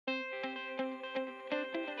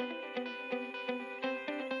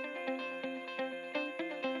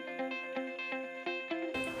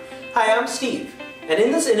Hi, I'm Steve, and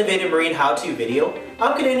in this innovative marine how-to video,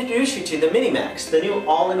 I'm going to introduce you to the Minimax, the new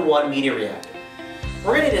all-in-one media reactor.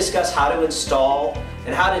 We're going to discuss how to install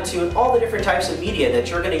and how to tune all the different types of media that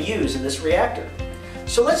you're going to use in this reactor.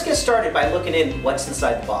 So let's get started by looking in what's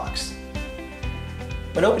inside the box.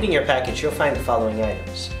 When opening your package, you'll find the following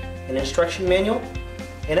items: an instruction manual,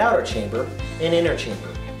 an outer chamber, an inner chamber,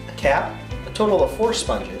 a cap, a total of 4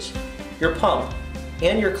 sponges, your pump,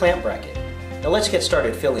 and your clamp bracket. Now let's get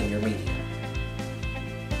started filling your media.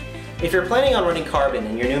 If you're planning on running carbon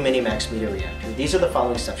in your new Minimax media reactor, these are the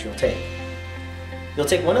following steps you'll take. You'll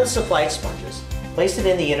take one of the supplied sponges, place it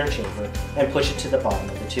in the inner chamber, and push it to the bottom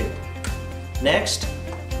of the tube. Next,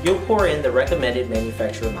 you'll pour in the recommended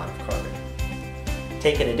manufacturer amount of carbon.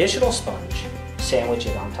 Take an additional sponge, sandwich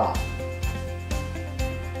it on top.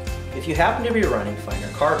 If you happen to be running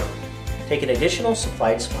finer carbon, take an additional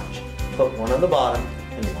supplied sponge, put one on the bottom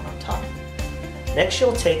and one on top. Next,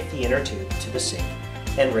 you'll take the inner tube to the sink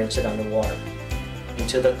and rinse it under water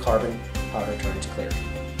until the carbon powder turns clear.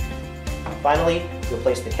 Finally, you'll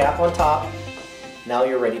place the cap on top. Now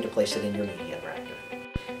you're ready to place it in your media reactor.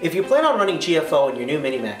 If you plan on running GFO in your new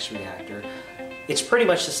Minimax reactor, it's pretty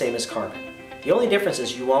much the same as carbon. The only difference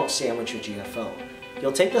is you won't sandwich your GFO.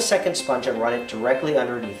 You'll take the second sponge and run it directly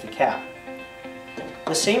underneath the cap.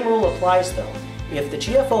 The same rule applies though. If the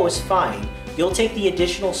GFO is fine, you'll take the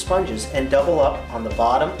additional sponges and double up on the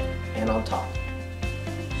bottom and on top.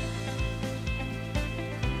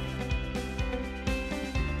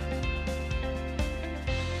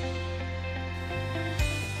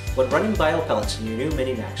 When running biopellets in your new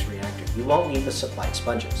Minimax reactor, you won't need the supplied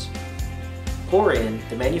sponges. Pour in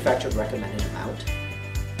the manufactured recommended amount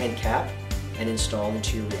and cap and install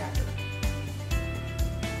into your reactor.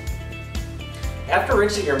 After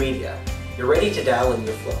rinsing your media, you're ready to dial in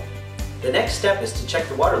your flow. The next step is to check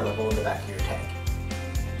the water level in the back of your tank.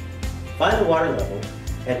 Find the water level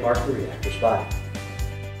and mark the reactor's body.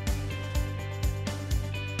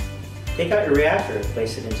 Take out your reactor and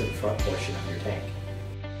place it into the front portion of your tank.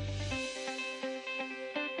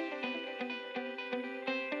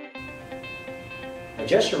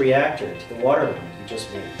 Adjust your reactor to the water limit you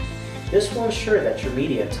just made. This will ensure that your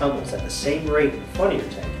media tumbles at the same rate in the front of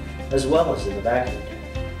your tank as well as in the back of your tank.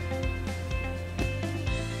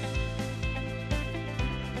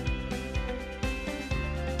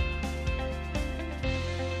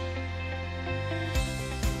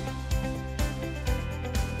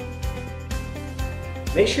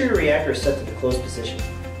 Make sure your reactor is set to the closed position.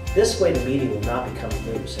 This way the media will not become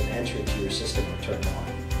loose and enter into your system when turned on.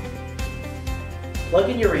 Plug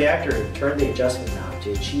in your reactor and turn the adjustment knob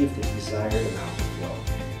to achieve the desired amount of flow.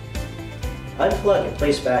 Unplug and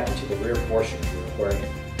place back into the rear portion of your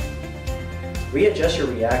aquarium. Readjust your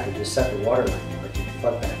reactor to set the water line mark and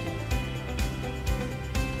plug back in.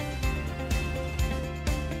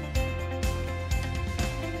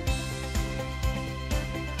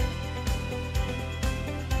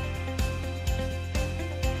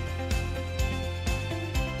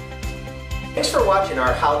 Thanks for watching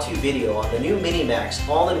our how-to video on the new Minimax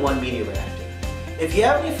all-in-one media reactor. If you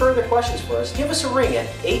have any further questions for us, give us a ring at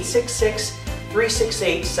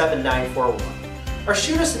 866-368-7941 or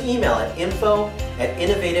shoot us an email at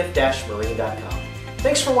info@innovative-marine.com.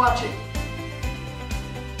 Thanks for watching.